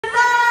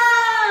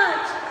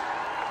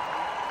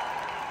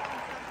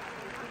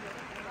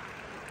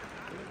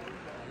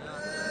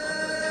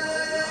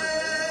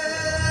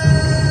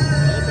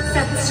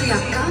Shri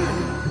Akal,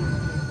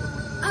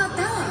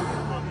 Adab,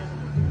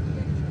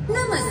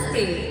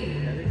 Namaste,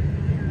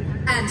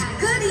 and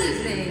good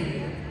evening.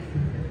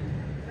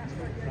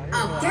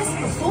 Our guest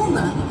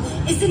performer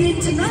is an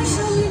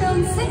internationally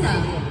known singer,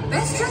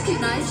 best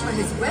recognized for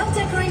his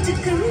well-decorated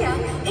career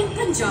in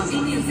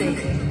Punjabi music.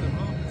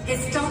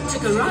 His star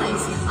took a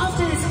rise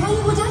after his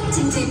Hollywood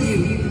acting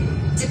debut,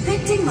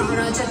 depicting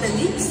Maharaja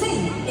Dalip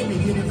Singh in the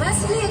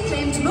universally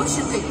acclaimed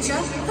motion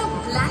picture, The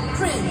Black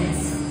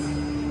Prince.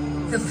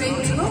 The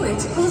famed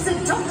poet holds a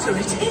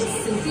doctorate in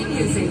Sufi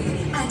music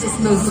and is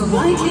most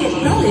widely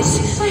acknowledged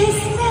for his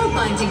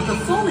spellbinding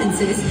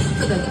performances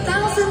for the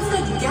thousands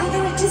that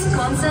gather at his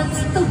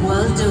concerts the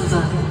world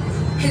over.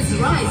 His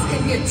rise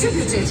can be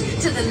attributed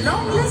to the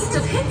long list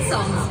of hit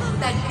songs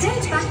that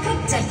date back a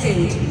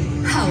decade.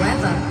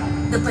 However,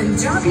 the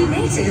Punjabi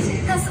native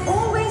has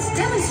always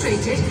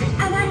demonstrated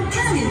an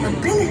uncanny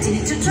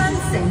ability to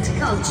transcend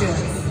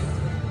cultures.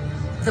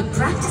 The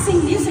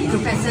practicing music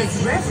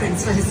professor's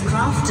reverence for his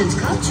craft and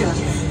culture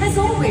has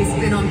always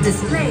been on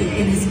display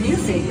in his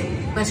music,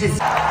 but his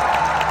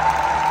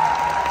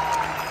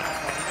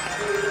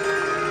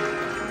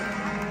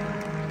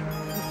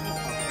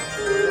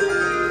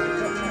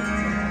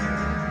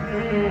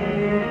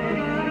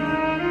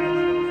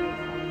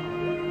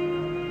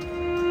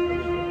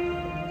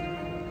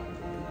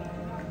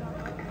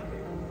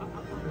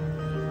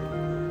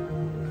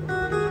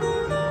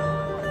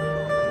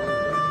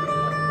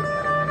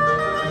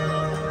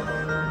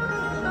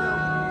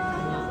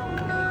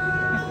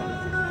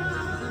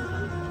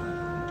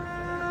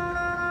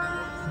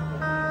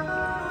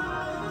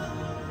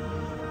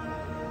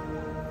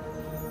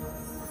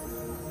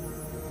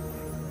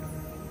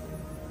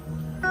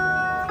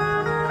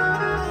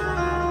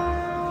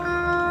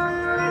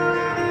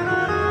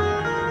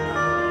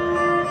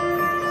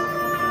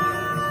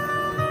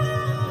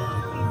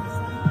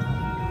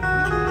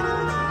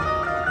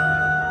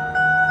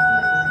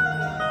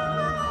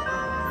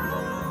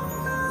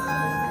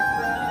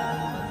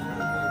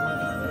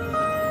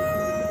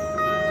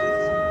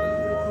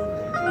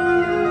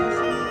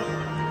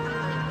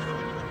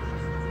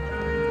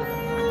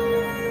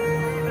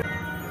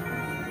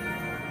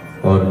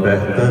और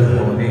बेहतर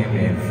होने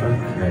में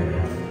फर्क है।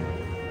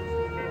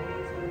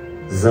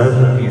 ज़र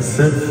की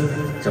सिर्फ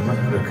चमक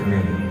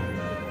रखने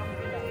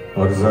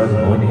और ज़र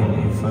होने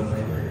में फर्क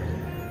है।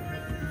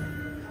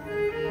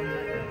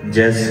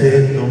 जैसे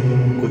तुम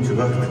कुछ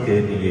वक्त के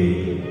लिए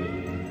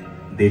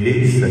दिली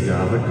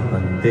सजावट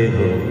बनते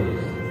हो,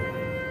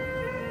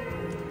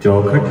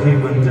 चौखट ही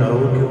बन जाओ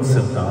क्यों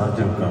सरताज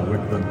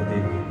रुकावट बनते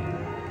हो।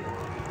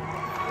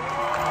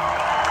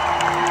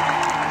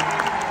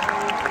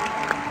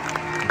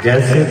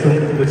 जैसे तुम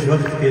कुछ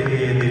वक्त के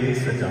लिए दिली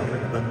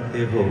सजावट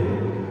बनते हो,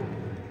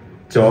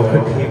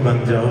 चौखट ही बन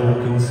जाओ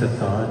क्यों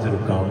सरताज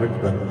रुकावट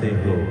बनते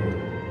हो।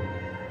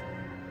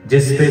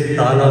 जिस पे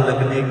ताला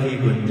लगने की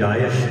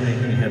गुंजाइश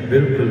नहीं है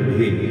बिल्कुल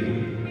भी,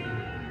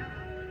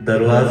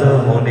 दरवाजा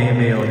होने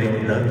में और एक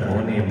दर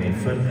होने में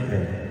फर्क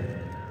है।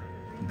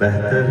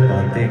 बेहतर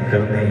बातें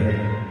करने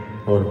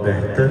और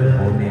बेहतर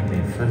होने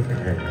में फर्क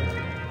है।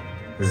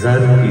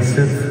 ज़र की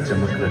सिर्फ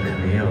चमक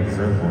रखने और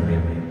ज़र होने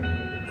में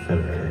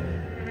फर्क है।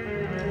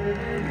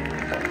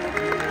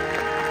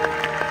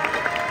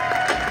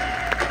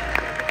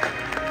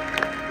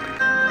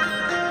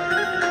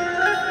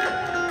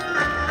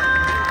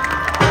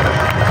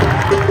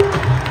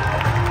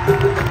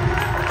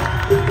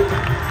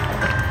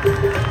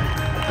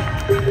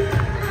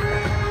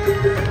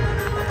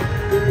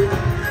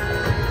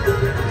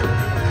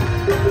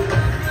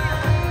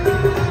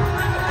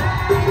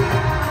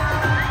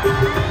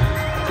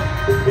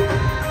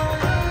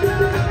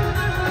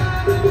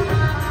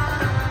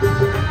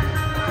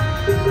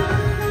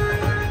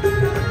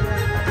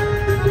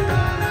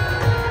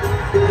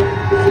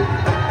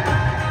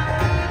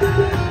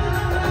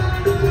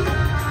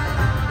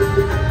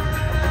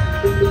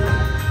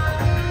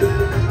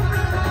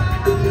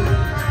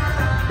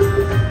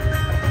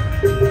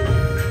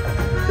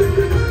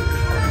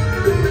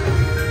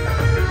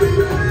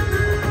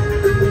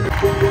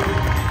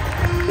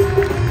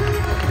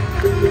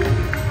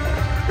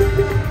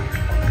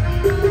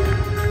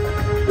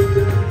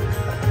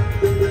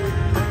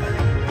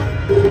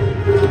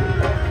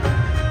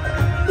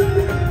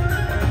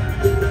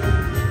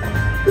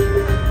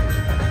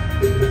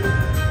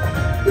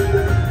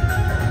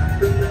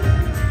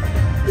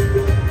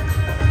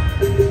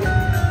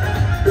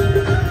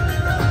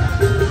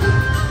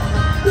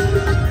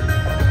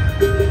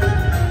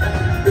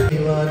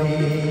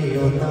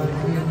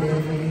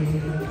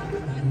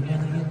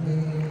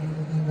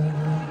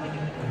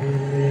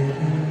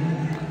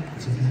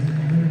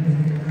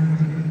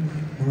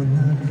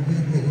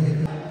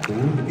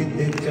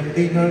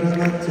 चंडीगढ़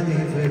नचदी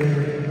फिर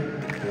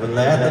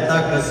वलैत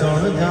तक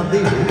सुन जाती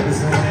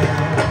सुने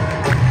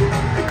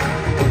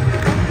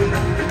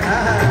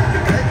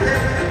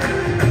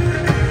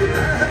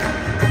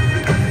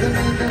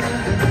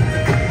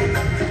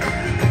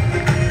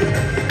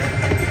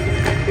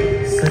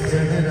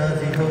सजन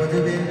राजी हो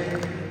जवे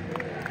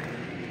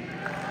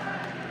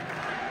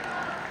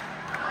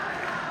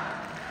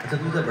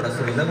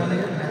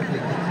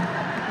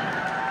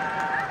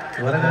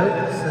वरगा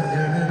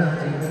सजन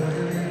राजी हो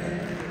जावे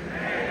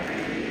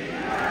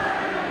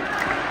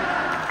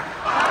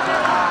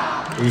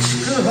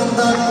इश्क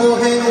हुंदा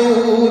कोहे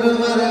नूर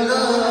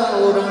वरगा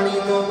रानी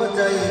तो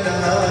बचाईदा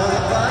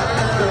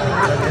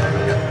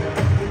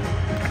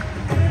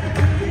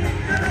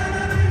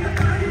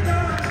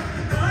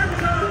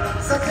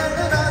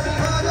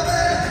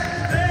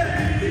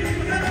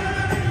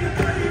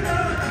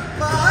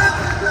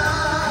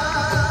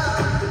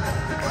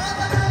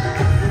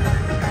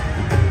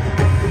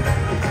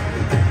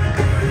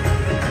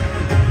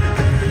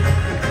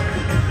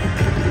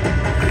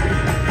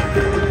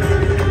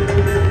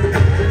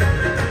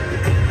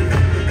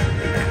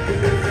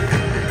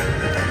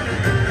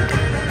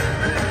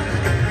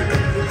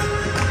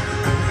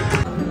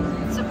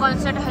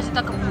कॉन्सर्ट हजे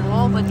तक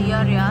बहुत वधिया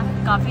रहा,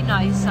 काफ़ी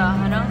नाइस आ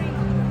है ना।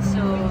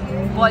 सो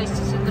वॉइस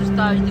सतिंदर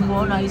सरताज की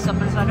बहुत नाइस आ,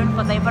 पर सारे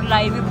पता ही पर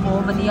लाइव भी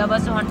बहुत वधिया।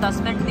 बस हम 10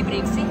 मिनट की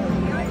ब्रेक सी,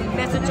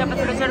 मैं सोचा मैं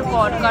थोड़ा सा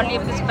रिकॉर्ड कर लिया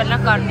बिकॉज पहला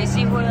कर नहीं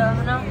सी होया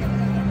है ना।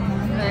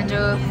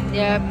 जो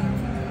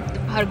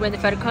हर कोई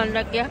फिर खान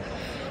लग गया।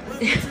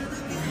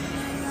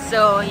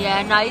 सो या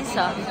नाइस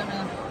आ।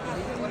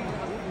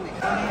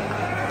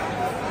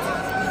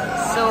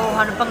 सो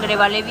हम भंगड़े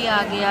वाले भी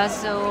आ गया।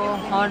 सो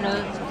हम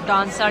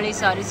डांस वाले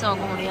सारे सॉन्ग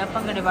होने आ,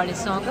 भंगड़े वाले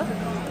सॉन्ग।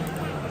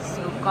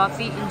 सो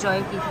काफ़ी इंजॉय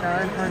किया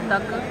हर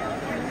तक।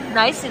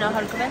 नाइस ना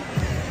हड़कमैन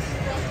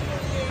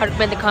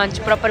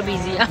दिखाने प्रॉपर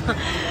बिजी आ।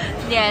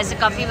 यस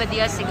काफ़ी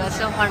वधिया सीगा।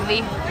 सो हम भी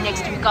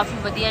नैक्सट भी काफ़ी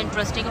वधिया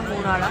इंटरस्टिंग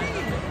होने वाला।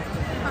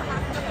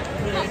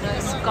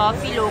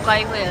 काफ़ी लोग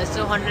आए हुए हैं। सो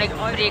हम लाइक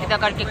ब्रेक का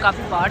करके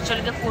काफ़ी बाहर चल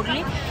गए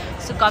फूडली।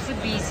 सो काफ़ी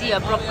बिजी आ,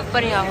 प्रॉपर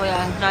भरिया हुआ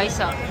है। नाइस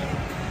आ।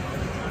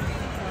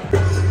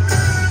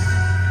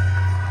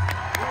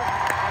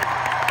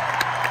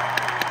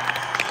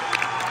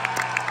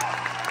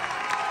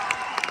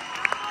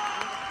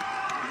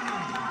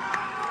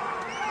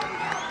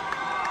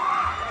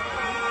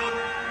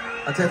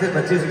 अच्छा इतने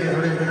बच्चे से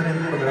थोड़े जिन्होंने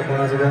भंगड़ा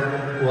पाना सीगा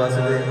वो आ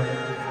सकते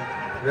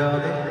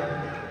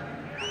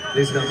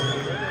प्लीज कम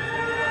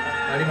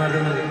गाड़ी मार दो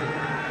उन्होंने।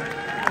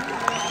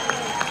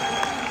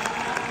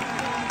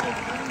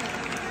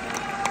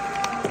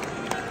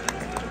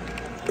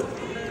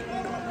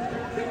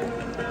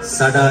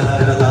 साडा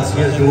जो लास्ट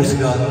ईयर टूर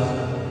सीगा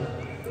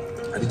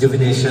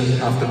रिजुविनेशन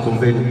आफ्टर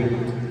कोविड,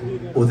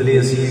 ਉਹਦੇ ਲਈ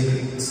ਅਸੀਂ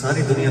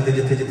ਸਾਰੀ ਦੁਨੀया ਤੇ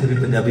ਜਿੱਥੇ ਜਿੱਥੇ ਵੀ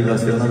ਪੰਜਾਬੀ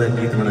ਵਾਸਤੇ ਉਹਨਾਂ ਦਾ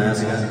ਗੀਤ ਬਣਾਇਆ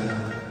ਸੀਗਾ।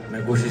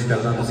 मैं कोशिश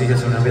करता तुसीं जे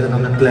सुनिया मेरा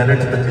नाम है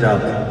प्लैनेट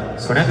पंजाब।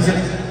 सुनिया किसी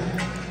ने?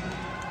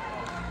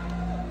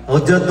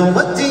 जदों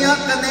बच्चियां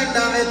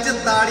कनेडा विच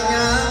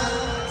ताड़ियां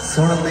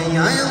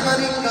सुणदियां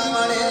अमरीका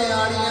वाले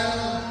आड़ियां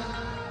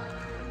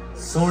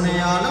सोने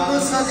आलम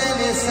सजे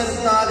ने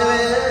सरताज वे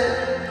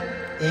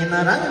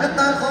इन्हां रंग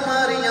तां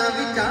खुमारियां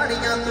भी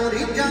झाड़ियां तू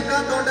रीझां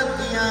कादों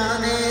डकियां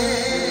ने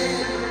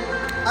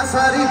आ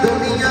सारी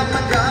दुनिया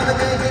पंजाब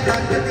दे ही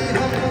लगदी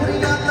हो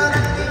पूरियां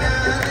तरक्कियां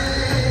ने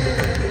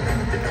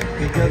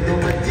जदों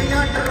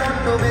बच्चियां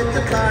टोरंटो विच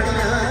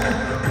ताड़ियां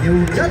न्यू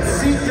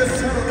जर्सी च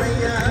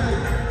सुणदियां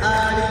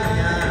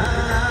आड़ियां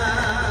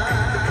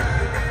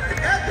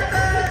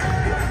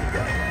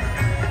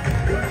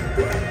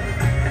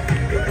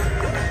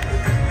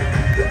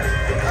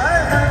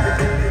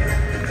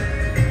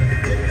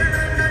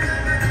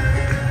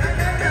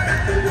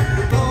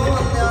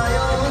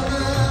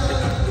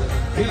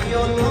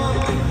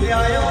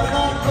लियाओ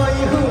ना कोई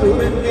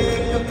हूर के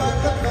एक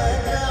पग पै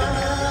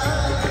जाना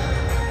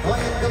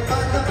एक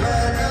पग पै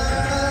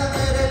जाना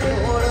मेरे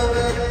कोल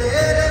वे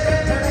तेरे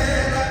बिठने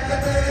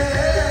लगदे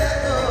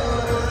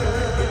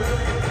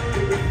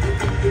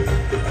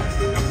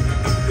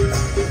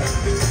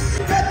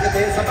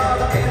दे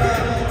सवाल तेरा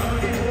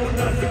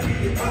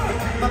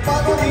मैं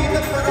पागल नींद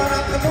पर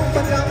रख दूं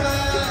पजामा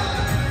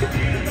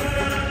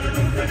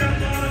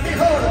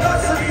होर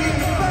दस की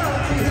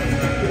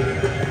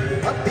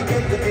अद्धी के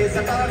दे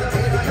सवाल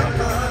तेरा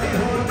नम्मा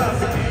होर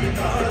दस की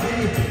पादी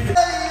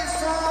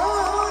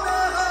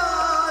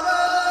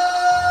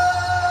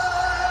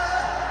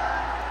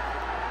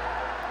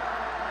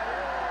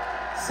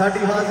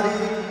साडी हाजरी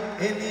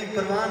इन्नी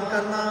प्रवान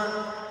करना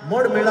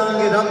मुड़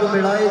मिलांगे रब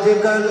मिलाए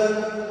जेकर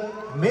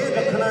मेह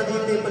रखना जी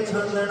ते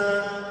पछाण लेना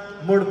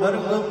मुड़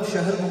बरगम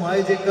शहर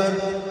घुमाए जेकर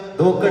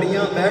दो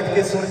घड़ियां बैठ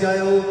के सुन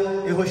जाओ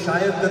यो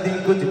शायद कदी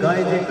कुछ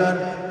गाए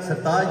जेकर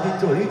सरताज की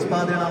झोली च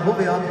पा देना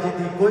होवे आप जी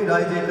की कोई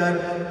राय जेकर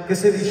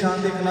किसी भी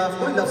शान के खिलाफ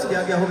कोई लफ्ज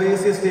किया गया होवे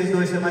इस स्टेज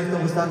तो इस माइक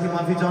तो गुस्ताखी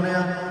माफी चाहते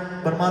हैं।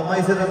 परमात्मा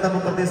इसे रत्न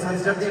परदेसां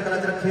चढ़ती कला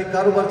च रखे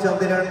कारोबार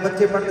चलते रहन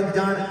बच्चे पढ़ते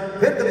जान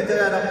फिर कभी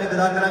जगह रब ने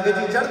विदा करांगे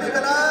जी चढ़ती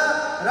कला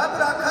रब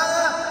राखा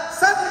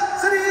सत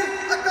श्री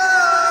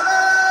अकाल।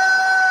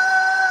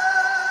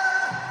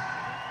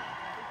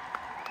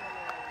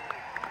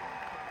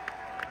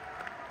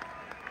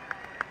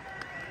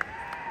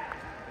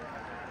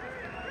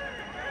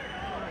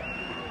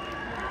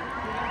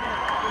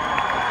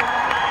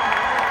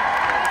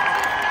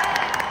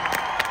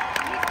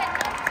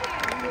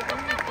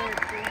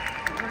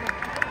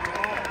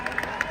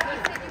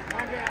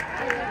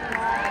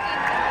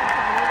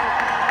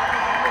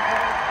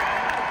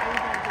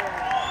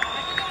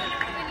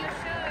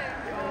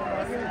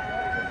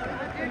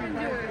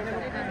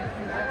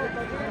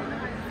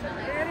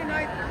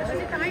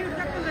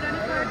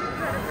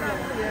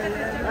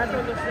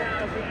 ਤੁਹਾਨੂੰ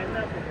ਦੱਸਿਆ ਅਸੀਂ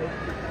ਇੰਨਾ